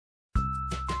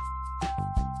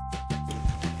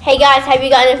Hey guys, have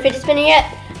you gotten a fidget spinner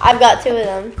yet? I've got 2 of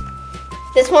them.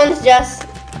 This one's just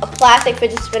a plastic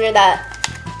fidget spinner that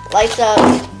lights up.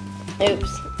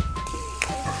 Oops.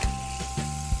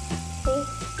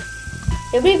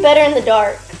 It'll be better in the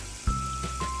dark.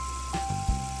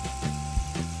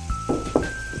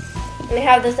 And I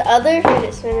have this other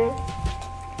fidget spinner.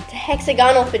 It's a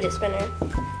hexagonal fidget spinner.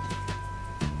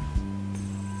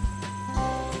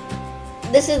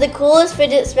 This is the coolest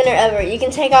fidget spinner ever. You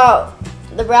can take out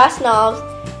the brass knobs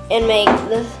and make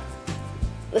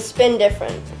the spin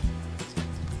different.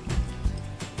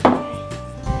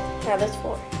 Now there's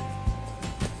 4.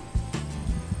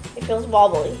 It feels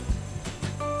wobbly.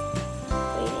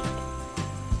 Waiting.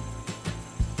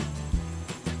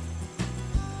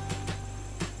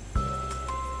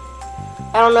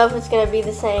 I don't know if it's gonna be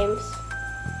the same,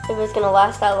 if it's gonna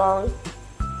last that long,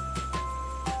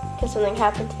 because something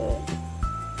happened to it.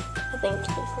 I think it's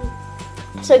decent.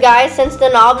 So guys, since the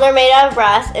knobs are made out of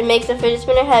brass, it makes the fidget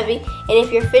spinner heavy, and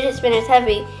if your fidget spinner is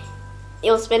heavy,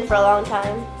 it'll spin for a long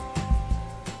time.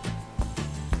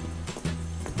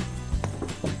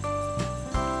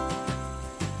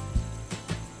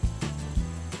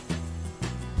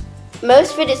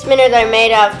 Most fidget spinners are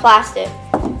made out of plastic.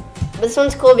 But this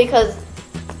one's cool because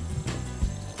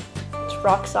it's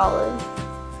rock solid.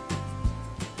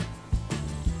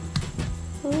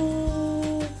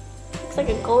 Looks like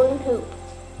a golden hoop.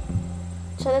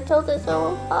 Should I tilt it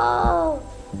so? Oh.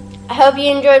 I hope you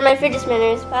enjoyed my fidget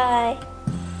spinners. Bye.